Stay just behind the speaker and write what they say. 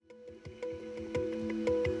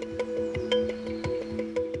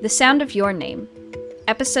The Sound of Your Name,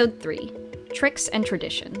 Episode 3, Tricks and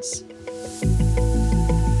Traditions.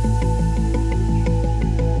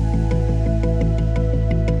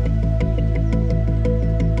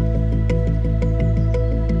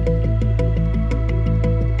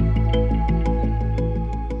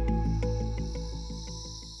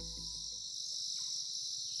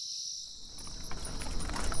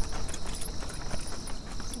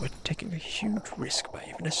 We're taking a huge risk by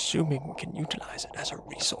even assuming we can utilize it as a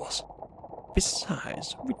resource.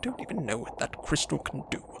 Besides, we don't even know what that crystal can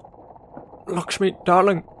do. Lakshmi,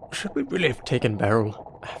 darling, should we really have taken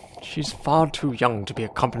Beryl? She's far too young to be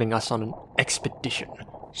accompanying us on an expedition.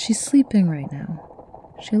 She's sleeping right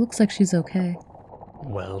now. She looks like she's okay.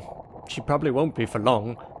 Well, she probably won't be for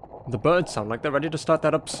long. The birds sound like they're ready to start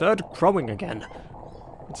that absurd crowing again.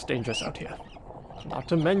 It's dangerous out here. Not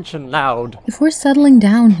to mention loud. If we're settling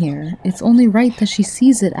down here, it's only right that she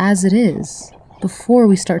sees it as it is, before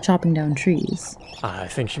we start chopping down trees. I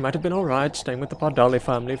think she might have been alright staying with the Pardali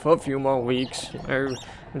family for a few more weeks.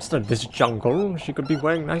 Instead of this jungle, she could be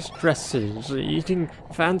wearing nice dresses, eating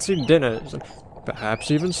fancy dinners, and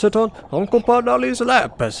perhaps even sit on Uncle Pardali's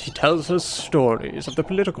lap as he tells her stories of the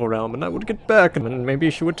political realm, and I would get back, and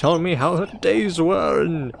maybe she would tell me how her days were,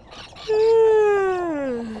 and...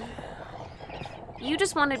 You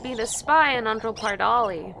just wanted me to spy on Uncle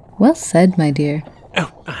Pardali. Well said, my dear.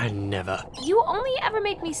 Oh, I never. You only ever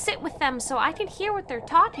make me sit with them so I can hear what they're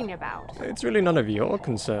talking about. It's really none of your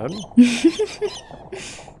concern.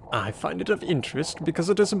 I find it of interest because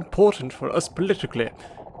it is important for us politically.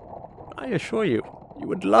 I assure you, you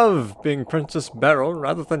would love being Princess Beryl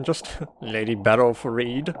rather than just Lady Beryl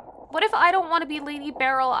Fareed. What if I don't want to be Lady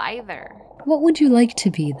Beryl either? What would you like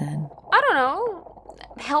to be, then? I don't know.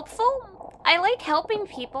 Helpful? I like helping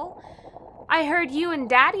people. I heard you and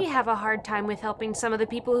Daddy have a hard time with helping some of the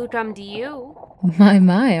people who come to you.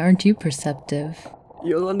 My, aren't you perceptive?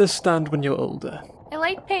 You'll understand when you're older. I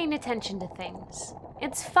like paying attention to things.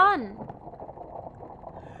 It's fun.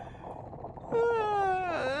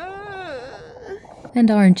 And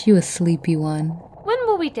aren't you a sleepy one? When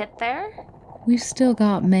will we get there? We've still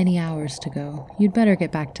got many hours to go. You'd better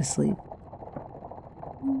get back to sleep.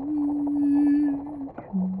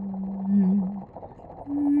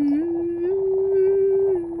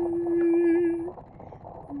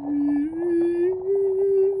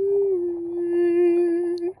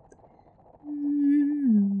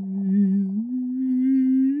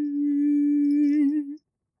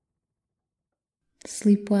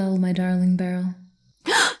 Sleep well, my darling Beryl.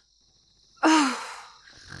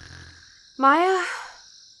 Maya?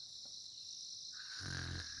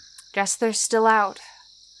 Guess they're still out.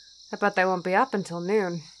 I bet they won't be up until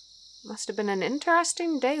noon. Must have been an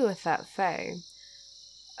interesting day with that Fae.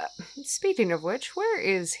 Speaking of which, where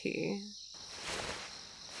is he?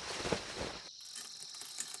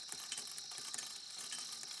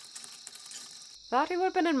 Thought he would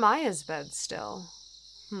have been in Maya's bed still.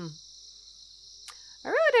 I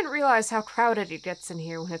really didn't realize how crowded it gets in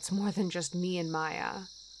here when it's more than just me and Maya.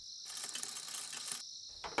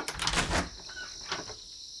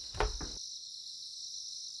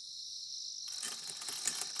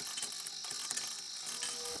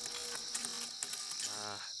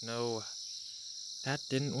 No, that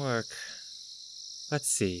didn't work. Let's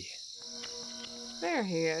see. There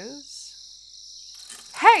he is.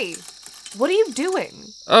 Hey! What are you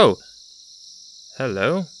doing? Oh!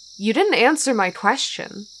 Hello? You didn't answer my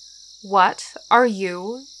question. What are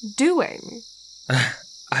you doing?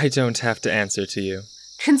 I don't have to answer to you.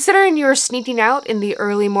 Considering you're sneaking out in the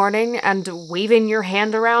early morning and waving your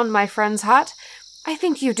hand around my friend's hut, I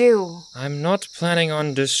think you do. I'm not planning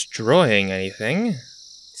on destroying anything.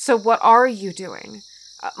 So what are you doing?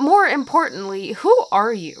 More importantly, who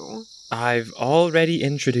are you? I've already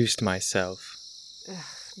introduced myself.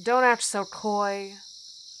 Don't act so coy.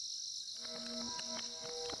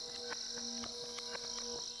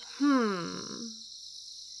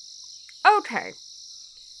 Okay.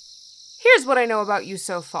 Here's what I know about you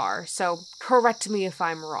so far, so correct me if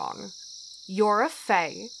I'm wrong. You're a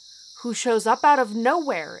Fae who shows up out of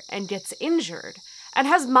nowhere and gets injured, and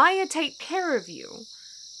has Maya take care of you.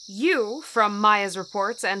 You, from Maya's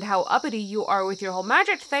reports and how uppity you are with your whole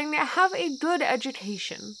magic thing, have a good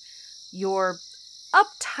education. You're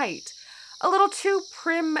uptight, a little too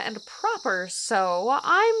prim and proper, so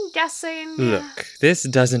I'm guessing... Look, this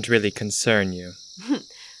doesn't really concern you.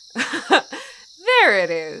 There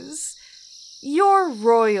it is. You're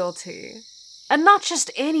royalty. And not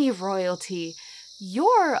just any royalty.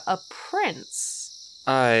 You're a prince.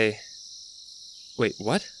 Wait,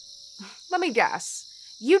 what? Let me guess.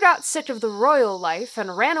 You got sick of the royal life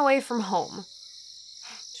and ran away from home.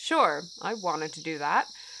 Sure, I wanted to do that.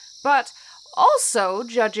 But also,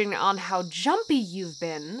 judging on how jumpy you've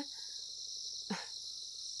been,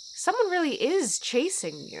 someone really is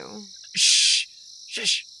chasing you. Shh!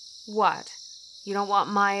 Shush! What? You don't want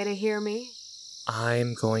Maya to hear me?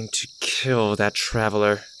 I'm going to kill that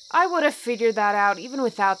traveler. I would have figured that out even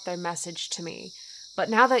without their message to me. But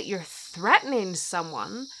now that you're threatening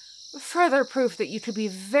someone, further proof that you could be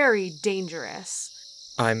very dangerous.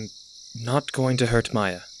 I'm not going to hurt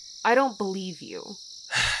Maya. I don't believe you.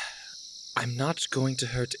 I'm not going to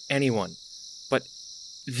hurt anyone, but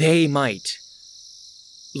they might.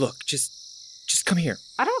 Look, just come here.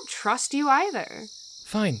 I don't trust you either.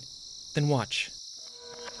 Fine, then watch.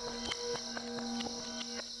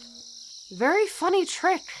 Very funny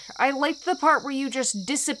trick. I liked the part where you just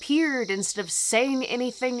disappeared instead of saying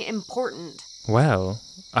anything important. Well,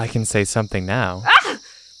 I can say something now. Ah!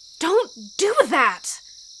 Don't do that!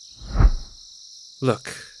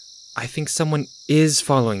 Look, I think someone is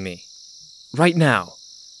following me. Right now.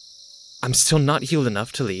 I'm still not healed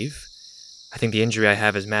enough to leave. I think the injury I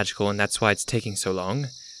have is magical, and that's why it's taking so long.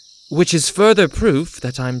 Which is further proof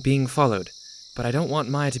that I'm being followed. But I don't want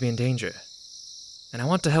Maya to be in danger. And I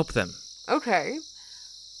want to help them. Okay.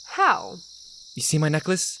 How? You see my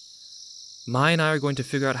necklace? Maya and I are going to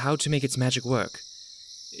figure out how to make its magic work.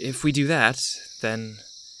 If we do that, then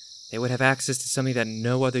they would have access to something that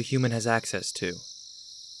no other human has access to.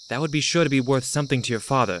 That would be sure to be worth something to your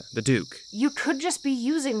father, the Duke. You could just be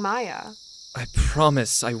using Maya. I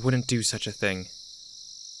promise I wouldn't do such a thing.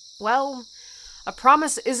 Well, a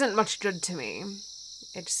promise isn't much good to me.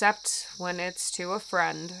 Except when it's to a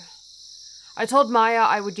friend. I told Maya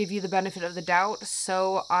I would give you the benefit of the doubt,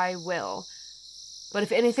 so I will. But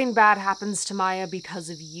if anything bad happens to Maya because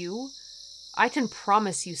of you, I can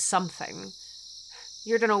promise you something.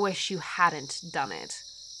 You're gonna wish you hadn't done it.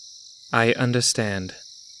 I understand.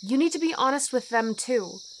 You need to be honest with them,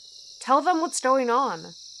 too. Tell them what's going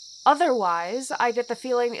on. Otherwise, I get the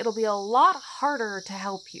feeling it'll be a lot harder to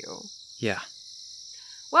help you. Yeah.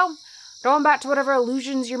 Well, going back to whatever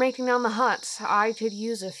illusions you're making on the hut, I could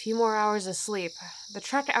use a few more hours of sleep. The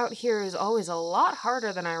trek out here is always a lot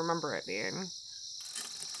harder than I remember it being.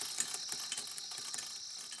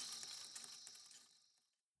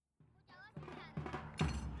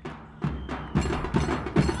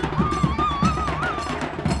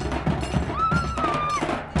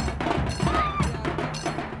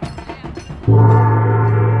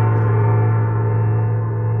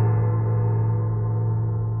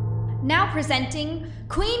 Now presenting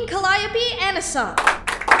Queen Calliope Anissa.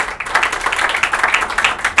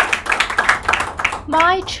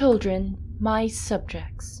 My children, my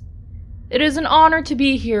subjects, it is an honor to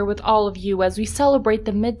be here with all of you as we celebrate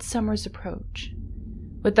the midsummer's approach.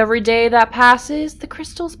 With every day that passes, the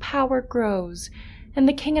crystal's power grows, and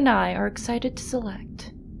the king and I are excited to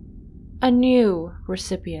select a new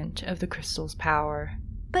recipient of the crystal's power.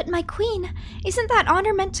 But my queen, isn't that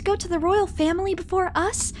honor meant to go to the royal family before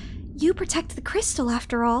us? You protect the crystal,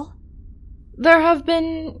 after all. There have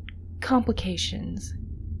been complications,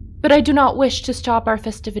 but I do not wish to stop our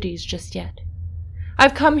festivities just yet.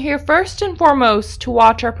 I've come here first and foremost to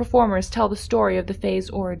watch our performers tell the story of the Fae's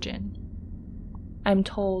origin. I'm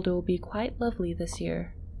told it will be quite lovely this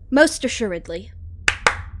year. Most assuredly.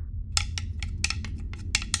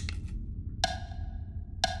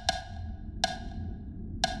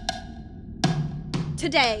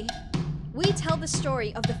 Today, we tell the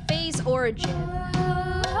story of the Fae's origin.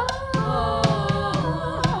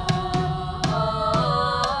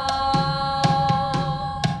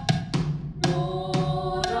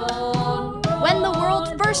 When the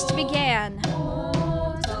world first began,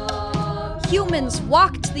 humans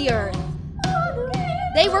walked the earth.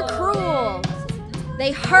 They were cruel.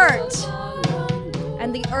 They hurt.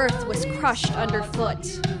 And the earth was crushed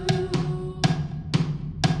underfoot.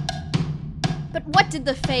 But what did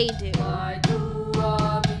the Fae do?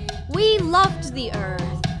 We loved the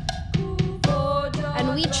earth,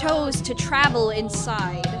 and we chose to travel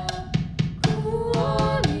inside.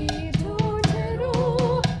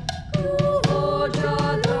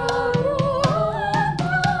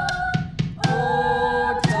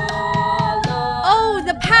 Oh,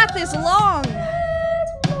 the path is long!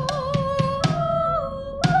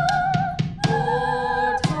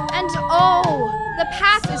 And oh, the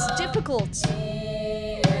path is difficult.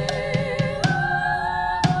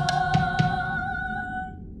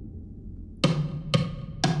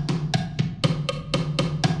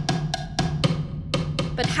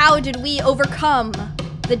 But how did we overcome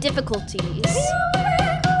the difficulties?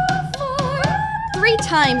 3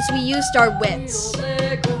 times we used our wits.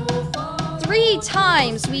 3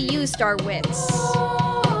 times we used our wits.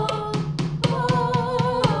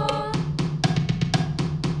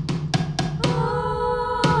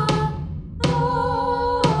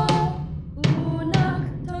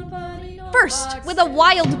 First, with a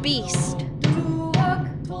wild beast.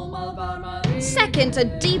 Second, a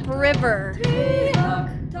deep river.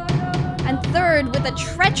 And third, with a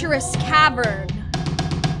treacherous cavern.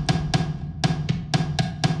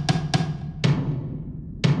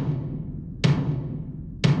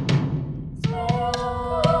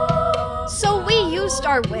 So we used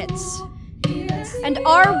our wits. And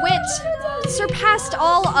our wit surpassed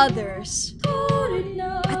all others.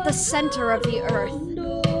 At the center of the earth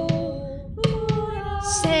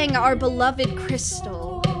sang our beloved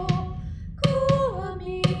crystal.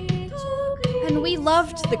 And we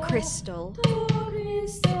loved the crystal.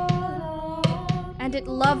 And it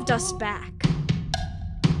loved us back.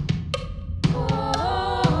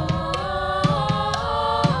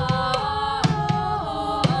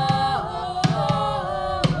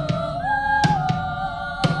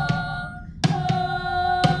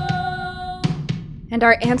 And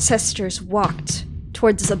our ancestors walked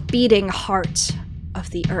towards the beating heart of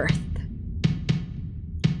the earth.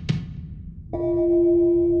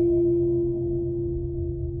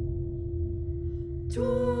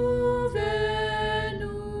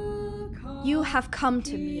 You have come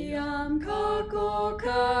to me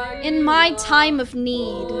in my time of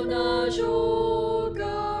need.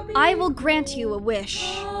 I will grant you a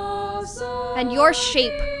wish, and your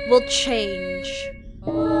shape will change.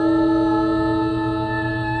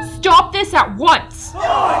 Stop this at once!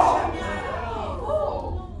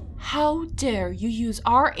 How dare you use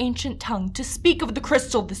our ancient tongue to speak of the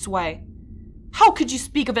crystal this way? How could you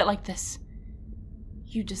speak of it like this?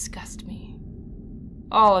 You disgust me.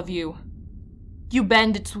 All of you. You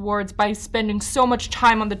bend its words by spending so much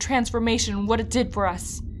time on the transformation and what it did for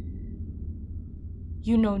us.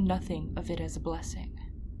 You know nothing of it as a blessing.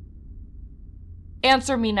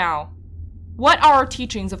 Answer me now. What are our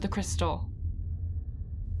teachings of the crystal?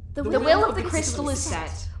 The will of the crystal is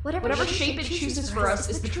set. Whatever shape it chooses for us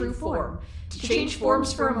is the true form. To change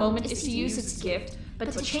forms for a moment is to use its gift,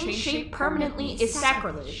 but to change shape permanently is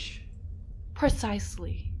sacrilege.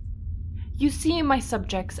 Precisely. You see, my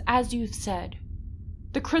subjects, as you've said,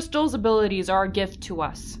 the crystal's abilities are a gift to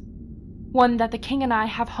us, one that the king and I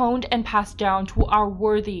have honed and passed down to our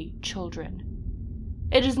worthy children.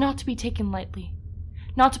 It is not to be taken lightly,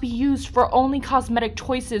 not to be used for only cosmetic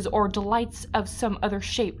choices or delights of some other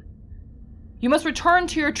shape. You must return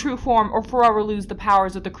to your true form or forever lose the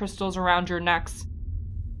powers of the crystals around your necks.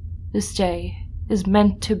 This day is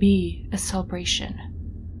meant to be a celebration.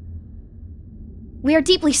 We are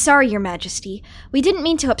deeply sorry, Your Majesty. We didn't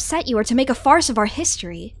mean to upset you or to make a farce of our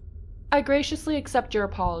history. I graciously accept your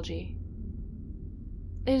apology.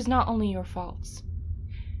 It is not only your faults.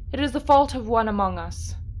 It is the fault of one among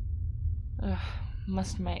us. Ugh,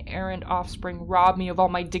 must my errant offspring rob me of all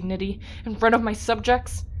my dignity in front of my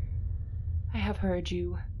subjects? I have heard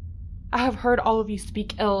you. I have heard all of you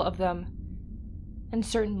speak ill of them. And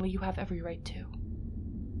certainly you have every right to.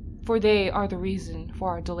 For they are the reason for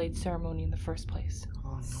our delayed ceremony in the first place.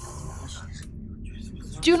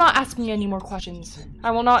 Do not ask me any more questions.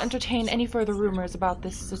 I will not entertain any further rumors about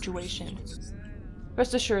this situation.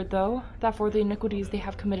 Rest assured, though, that for the iniquities they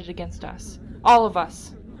have committed against us, all of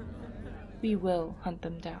us, we will hunt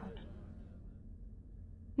them down.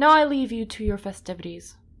 Now I leave you to your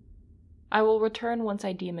festivities. I will return once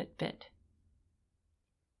I deem it fit.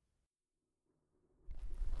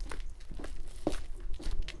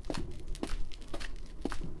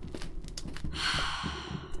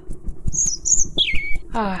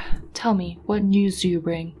 Tell me, what news do you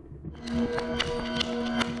bring?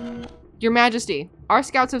 Your Majesty, our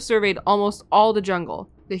scouts have surveyed almost all the jungle.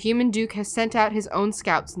 The human duke has sent out his own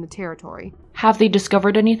scouts in the territory. Have they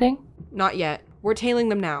discovered anything? Not yet. We're tailing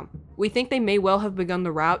them now. We think they may well have begun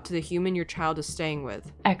the route to the human your child is staying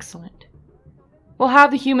with. Excellent. We'll have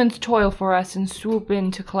the humans toil for us and swoop in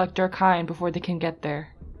to collect our kind before they can get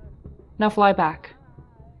there. Now fly back,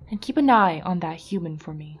 and keep an eye on that human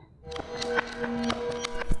for me.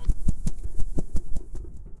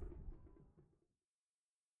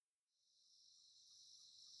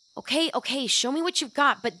 Okay, show me what you've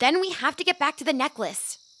got, but then we have to get back to the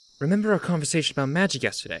necklace. Remember our conversation about magic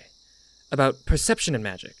yesterday? About perception and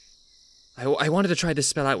magic? I wanted to try this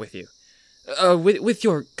spell out with you. With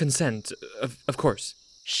your consent, of course.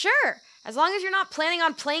 Sure, as long as you're not planning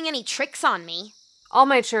on playing any tricks on me. I'll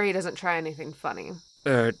make sure he doesn't try anything funny.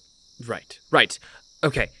 Right.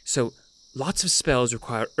 Okay, so lots of spells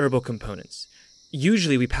require herbal components.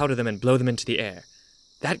 Usually we powder them and blow them into the air.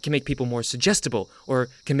 That can make people more suggestible, or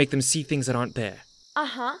can make them see things that aren't there.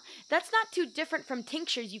 Uh-huh. That's not too different from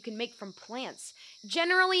tinctures you can make from plants.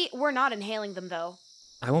 Generally, we're not inhaling them, though.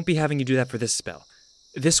 I won't be having you do that for this spell.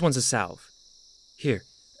 This one's a salve. Here,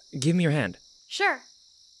 Give me your hand. Sure.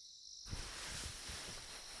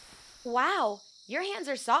 Wow, your hands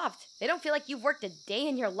are soft. They don't feel like you've worked a day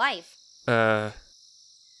in your life.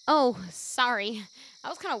 Oh, sorry. That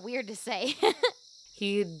was kind of weird to say.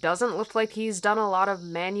 He doesn't look like he's done a lot of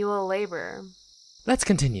manual labor. Let's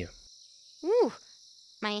continue. Ooh,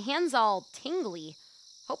 my hand's all tingly.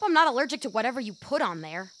 Hope I'm not allergic to whatever you put on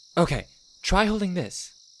there. Okay, try holding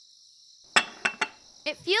this.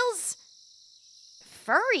 It feels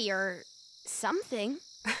furry or something.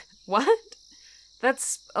 What?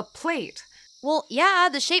 That's a plate. Well, yeah,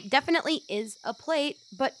 the shape definitely is a plate,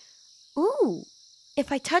 but ooh,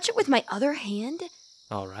 if I touch it with my other hand...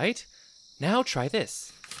 All right, now try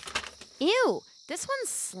this. Ew, this one's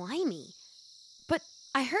slimy. But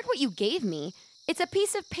I heard what you gave me. It's a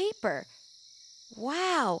piece of paper.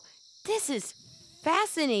 Wow, this is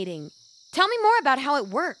fascinating. Tell me more about how it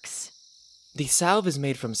works. The salve is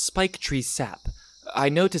made from spike tree sap. I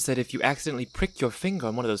noticed that if you accidentally prick your finger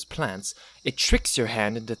on one of those plants, it tricks your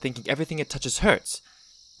hand into thinking everything it touches hurts.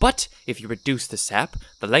 But if you reduce the sap,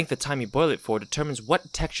 the length of time you boil it for determines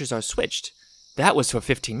what textures are switched. That was for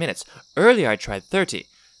 15 minutes. Earlier I tried 30.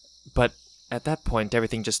 But at that point,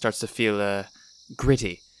 everything just starts to feel,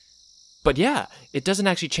 gritty. But yeah, it doesn't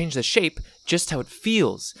actually change the shape, just how it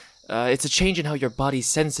feels. It's a change in how your body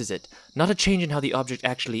senses it, not a change in how the object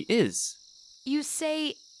actually is. You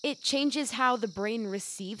say it changes how the brain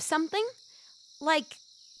receives something? Like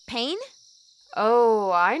pain?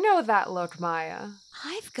 Oh, I know that look, Maya.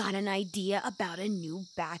 I've got an idea about a new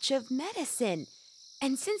batch of medicine.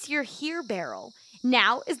 And since you're here, Beryl,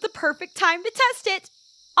 now is the perfect time to test it.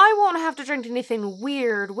 I won't have to drink anything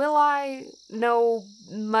weird, will I? No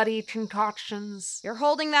muddy concoctions. You're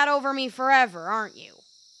holding that over me forever, aren't you?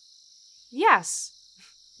 Yes.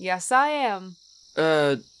 Yes, I am.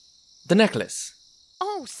 The necklace.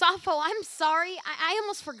 Oh, Sappho, I'm sorry. I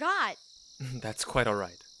almost forgot. That's quite all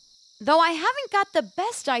right. Though I haven't got the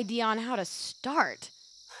best idea on how to start.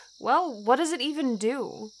 Well, what does it even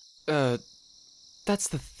do? That's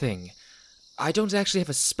the thing. I don't actually have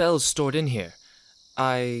a spell stored in here.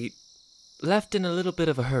 I left in a little bit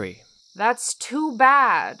of a hurry. That's too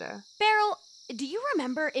bad. Beryl, do you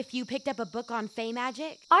remember if you picked up a book on Fey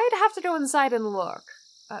magic? I'd have to go inside and look.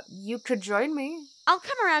 You could join me. I'll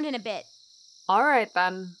come around in a bit. All right,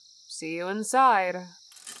 then. See you inside.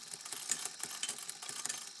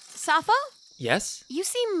 Sappho? Yes? You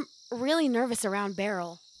seem really nervous around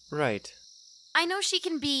Beryl. Right. I know she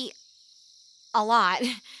can be a lot,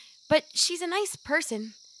 but she's a nice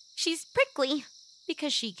person. She's prickly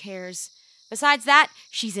because she cares. Besides that,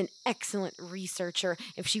 she's an excellent researcher.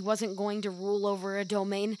 If she wasn't going to rule over a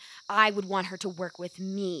domain, I would want her to work with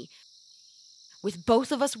me. With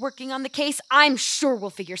both of us working on the case, I'm sure we'll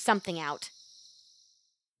figure something out.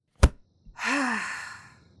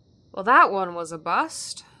 Well, that one was a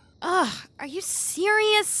bust. Ugh, are you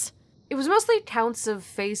serious? It was mostly accounts of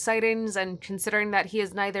Fey sightings, and considering that he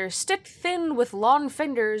is neither stick-thin with long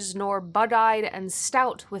fingers nor bug-eyed and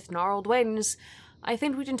stout with gnarled wings, I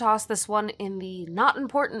think we can toss this one in the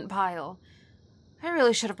not-important pile. I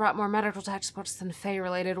really should have brought more medical textbooks than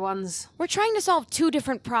Fey-related ones. We're trying to solve two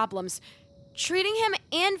different problems. Treating him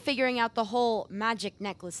and figuring out the whole magic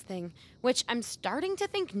necklace thing, which I'm starting to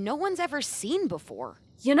think no one's ever seen before.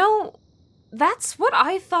 You know, that's what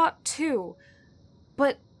I thought too.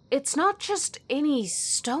 But it's not just any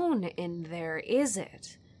stone in there, is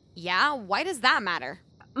it? Yeah, why does that matter?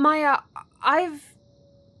 Maya, I've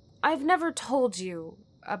never told you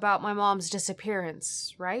about my mom's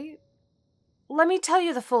disappearance, right? Let me tell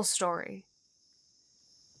you the full story.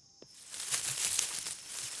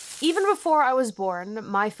 Even before I was born,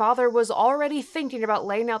 my father was already thinking about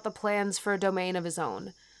laying out the plans for a domain of his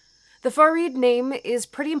own. The Farid name is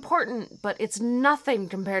pretty important, but it's nothing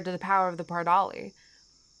compared to the power of the Pardali.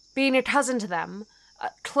 Being a cousin to them,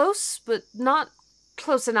 close but not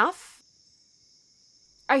close enough,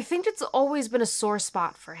 I think it's always been a sore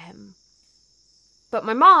spot for him. But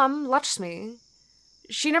my mom, Lakshmi,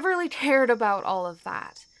 she never really cared about all of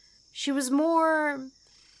that. She was more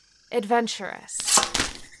adventurous.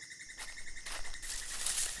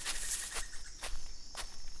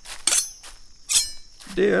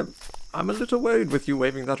 Dear, I'm a little worried with you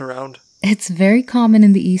waving that around. It's very common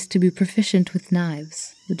in the East to be proficient with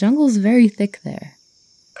knives. The jungle's very thick there.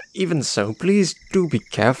 Even so, please do be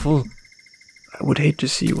careful. I would hate to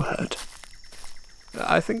see you hurt.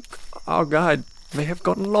 I think our guide may have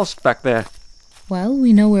gotten lost back there. Well,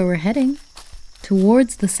 we know where we're heading.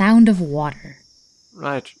 Towards the sound of water.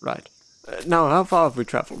 Right. Now, how far have we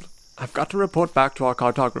traveled? I've got to report back to our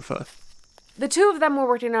cartographer. The two of them were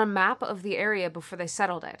working on a map of the area before they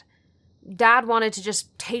settled it. Dad wanted to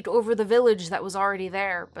just take over the village that was already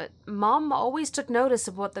there, but Mom always took notice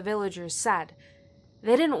of what the villagers said.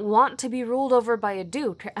 They didn't want to be ruled over by a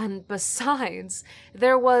duke, and besides,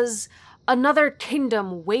 there was another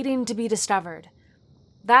kingdom waiting to be discovered.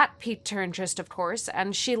 That piqued her interest, of course,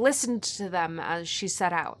 and she listened to them as she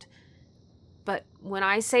set out. But when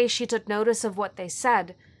I say she took notice of what they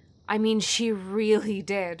said, I mean she really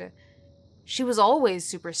did. She was always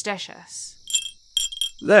superstitious.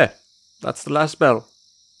 There, that's the last bell.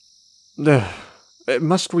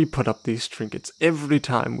 Must we put up these trinkets every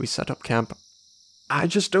time we set up camp? I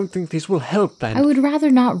just don't think these will help, and... I would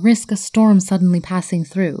rather not risk a storm suddenly passing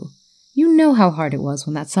through. You know how hard it was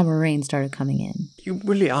when that summer rain started coming in. You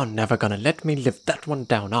really are never gonna let me live that one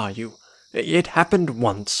down, are you? It happened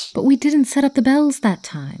once. But we didn't set up the bells that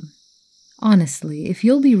time. Honestly, if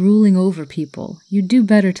you'll be ruling over people, you'd do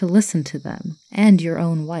better to listen to them, and your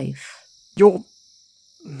own wife. You're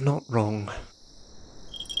not wrong.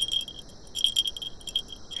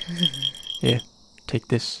 Here, take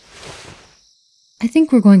this. I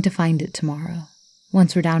think we're going to find it tomorrow,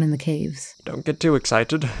 once we're down in the caves. Don't get too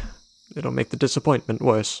excited. It'll make the disappointment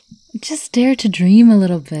worse. Just dare to dream a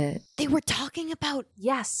little bit. They were talking about...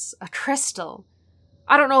 Yes, a crystal.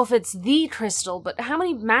 I don't know if it's the crystal, but how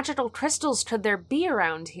many magical crystals could there be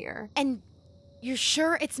around here? And you're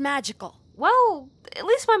sure it's magical? Well, at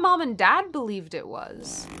least my mom and dad believed it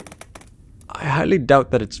was. I highly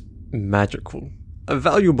doubt that it's magical.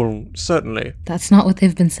 Valuable, certainly. That's not what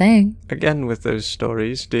they've been saying. Again with those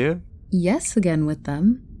stories, dear. Yes, again with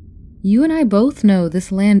them. You and I both know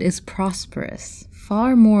this land is prosperous,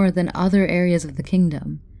 far more than other areas of the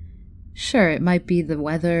kingdom. Sure, it might be the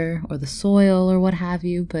weather or the soil or what have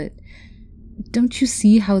you, but don't you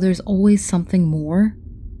see how there's always something more?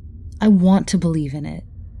 I want to believe in it.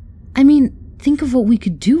 I mean, think of what we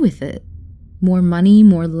could do with it. More money,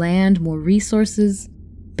 more land, more resources.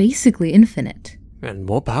 Basically infinite. And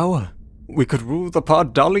more power. We could rule the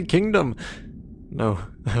Pardali kingdom. No,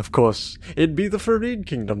 of course, it'd be the Farid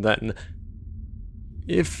kingdom then.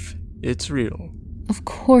 If it's real. Of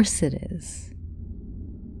course it is.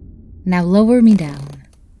 Now lower me down.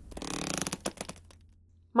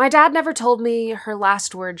 My dad never told me her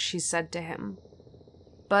last words she said to him.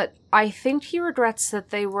 But I think he regrets that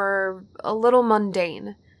they were a little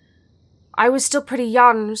mundane. I was still pretty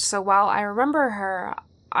young, so while I remember her,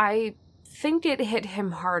 I think it hit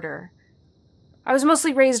him harder. I was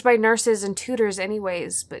mostly raised by nurses and tutors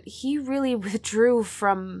anyways, but he really withdrew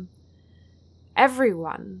from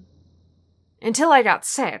everyone. Until I got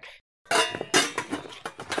sick.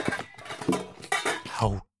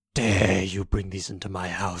 How dare you bring these into my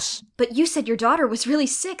house? But you said your daughter was really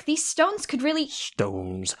sick. These stones could really...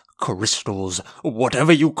 Stones, crystals,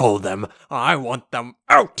 whatever you call them, I want them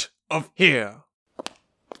out of here.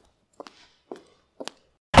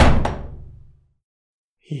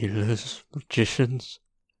 Healers, magicians,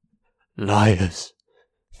 liars,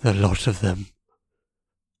 the lot of them.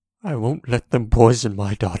 I won't let them poison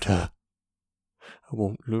my daughter. I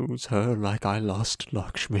won't lose her like I lost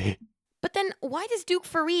Lakshmi. But then why does Duke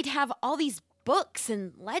Farid have all these books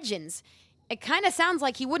and legends? It kind of sounds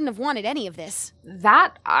like he wouldn't have wanted any of this.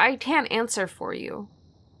 That I can't answer for you.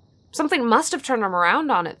 Something must have turned him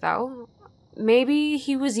around on it, though. Maybe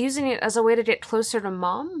he was using it as a way to get closer to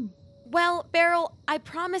Mom? Well, Beryl, I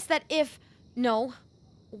promise that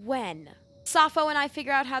when Sappho and I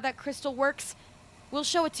figure out how that crystal works, we'll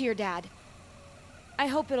show it to your dad. I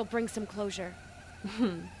hope it'll bring some closure.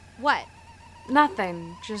 What?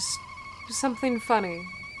 Nothing. Just something funny.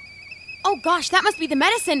 Oh gosh, that must be the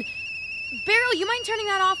medicine. Beryl, you mind turning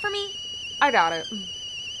that off for me? I got it.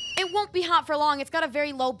 It won't be hot for long. It's got a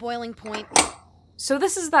very low boiling point. So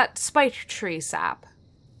this is that spike tree sap?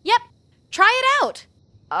 Yep. Try it out.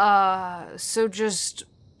 So just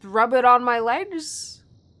rub it on my legs?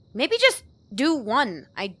 Maybe just do one.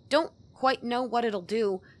 I don't quite know what it'll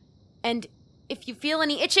do. And if you feel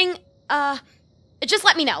any itching, just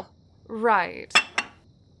let me know. Right.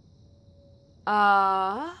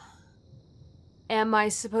 Am I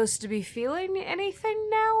supposed to be feeling anything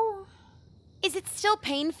now? Is it still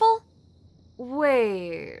painful?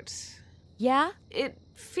 Wait. Yeah? It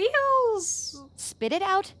feels... Spit it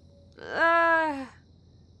out.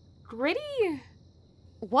 Gritty?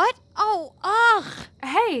 What? Oh, ugh.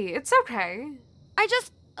 Hey, it's okay. I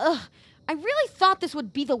really thought this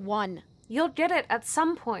would be the one. You'll get it at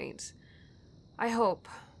some point. I hope.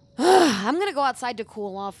 I'm gonna go outside to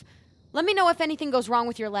cool off. Let me know if anything goes wrong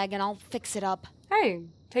with your leg and I'll fix it up. Hey,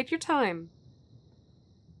 take your time.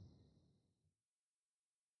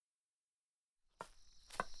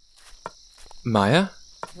 Maya?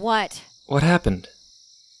 What? What happened?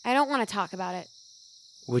 I don't want to talk about it.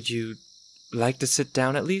 Would you like to sit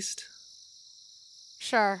down at least?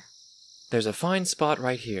 Sure. There's a fine spot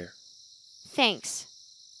right here. Thanks.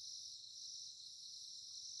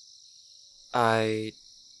 I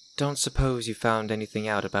don't suppose you found anything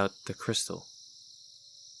out about the crystal.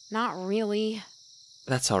 Not really.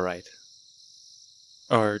 That's all right.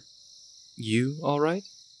 Are you all right?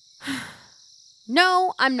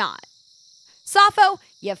 No, I'm not. Sappho,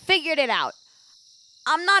 you figured it out.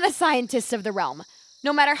 I'm not a scientist of the realm,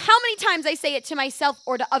 no matter how many times I say it to myself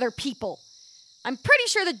or to other people. I'm pretty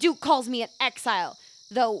sure the Duke calls me an exile,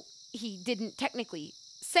 though he didn't technically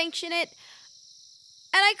sanction it.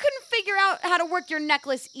 And I couldn't figure out how to work your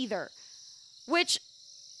necklace either, which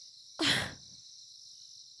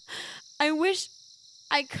I wish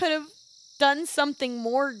I could have done something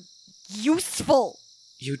more useful.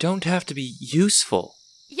 You don't have to be useful.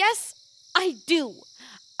 Yes, I do.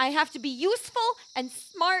 I have to be useful and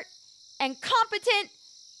smart and competent.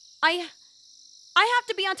 I have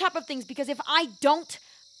to be on top of things because if I don't,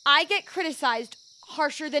 I get criticized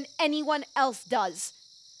harsher than anyone else does.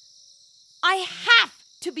 I have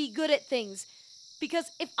to be good at things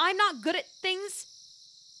because if I'm not good at things,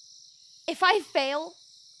 if I fail,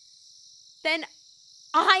 then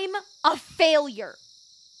I'm a failure.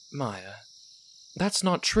 Maya, that's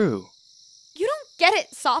not true. You don't get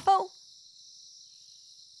it, Sappho.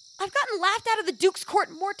 I've gotten laughed out of the Duke's court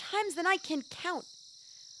more times than I can count.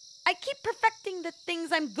 I keep perfecting the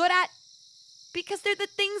things I'm good at because they're the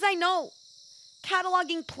things I know.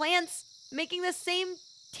 Cataloging plants, making the same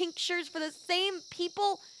tinctures for the same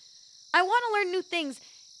people. I want to learn new things.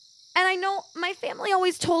 And I know my family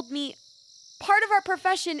always told me part of our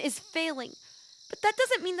profession is failing. But that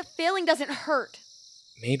doesn't mean the failing doesn't hurt.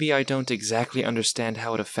 Maybe I don't exactly understand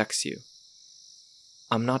how it affects you.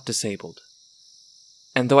 I'm not disabled.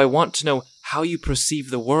 And though I want to know how you perceive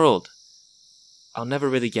the world, I'll never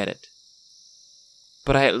really get it.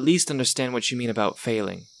 But I at least understand what you mean about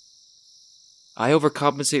failing. I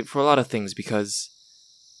overcompensate for a lot of things because,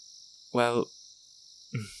 well,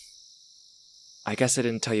 I guess I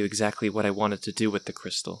didn't tell you exactly what I wanted to do with the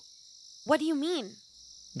crystal. What do you mean?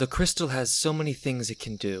 The crystal has so many things it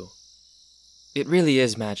can do. It really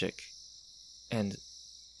is magic. And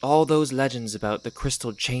all those legends about the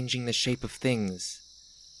crystal changing the shape of things.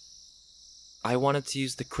 I wanted to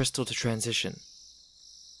use the crystal to transition.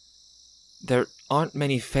 There aren't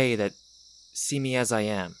many Fae that see me as I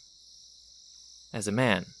am. As a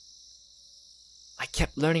man. I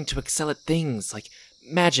kept learning to excel at things like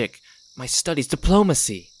magic, my studies,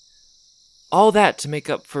 diplomacy. All that to make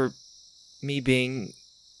up for me being,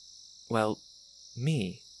 well,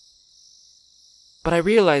 me. But I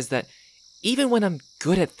realized that even when I'm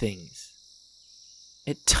good at things,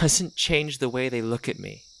 it doesn't change the way they look at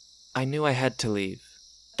me. I knew I had to leave.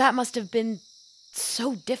 That must have been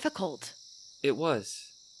so difficult. It was.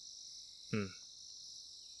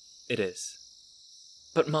 It is.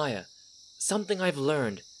 But Maya, something I've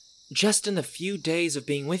learned just in the few days of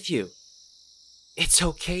being with you. It's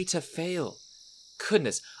okay to fail.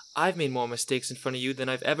 Goodness, I've made more mistakes in front of you than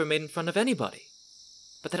I've ever made in front of anybody.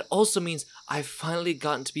 But that also means I've finally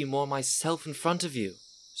gotten to be more myself in front of you.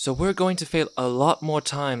 So we're going to fail a lot more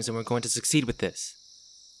times than we're going to succeed with this.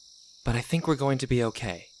 But I think we're going to be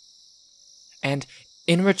okay. And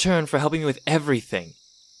in return for helping me with everything,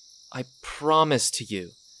 I promise to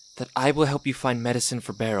you that I will help you find medicine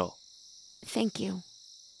for Beryl. Thank you.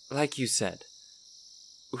 Like you said,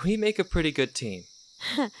 we make a pretty good team.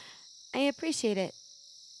 I appreciate it.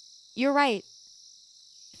 You're right.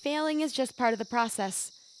 Failing is just part of the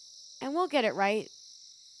process, and we'll get it right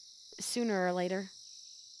sooner or later.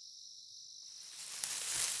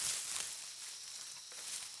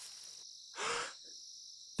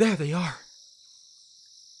 There they are.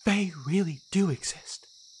 They really do exist.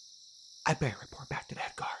 I better report back to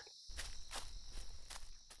that guard.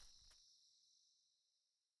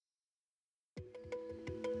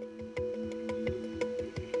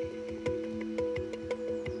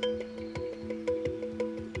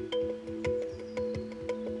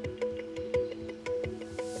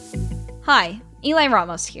 Hi, Eli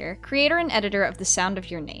Ramos here, creator and editor of The Sound of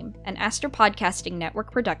Your Name, an Astro Podcasting Network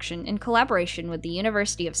production in collaboration with the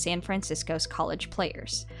University of San Francisco's College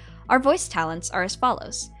Players. Our voice talents are as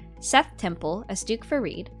follows: Seth Temple as Duke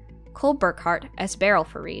Farid, Cole Burkhart as Beryl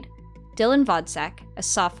Farid, Dylan Vodsak as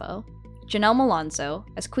Sappho, Janelle Malonzo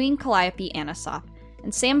as Queen Calliope Anasop,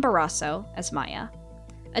 and Sam Barrasso as Maya.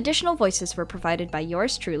 Additional voices were provided by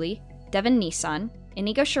yours truly, Devin Nissan,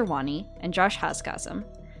 Inigo Sherwani, and Josh Hasgazam.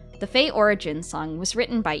 The Fae Origin song was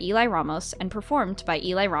written by Eli Ramos and performed by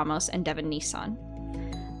Eli Ramos and Devin Nissan.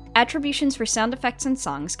 Attributions for sound effects and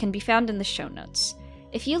songs can be found in the show notes.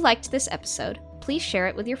 If you liked this episode, please share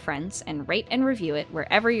it with your friends and rate and review it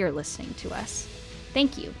wherever you're listening to us.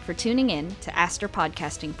 Thank you for tuning in to Aster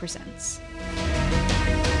Podcasting Presents.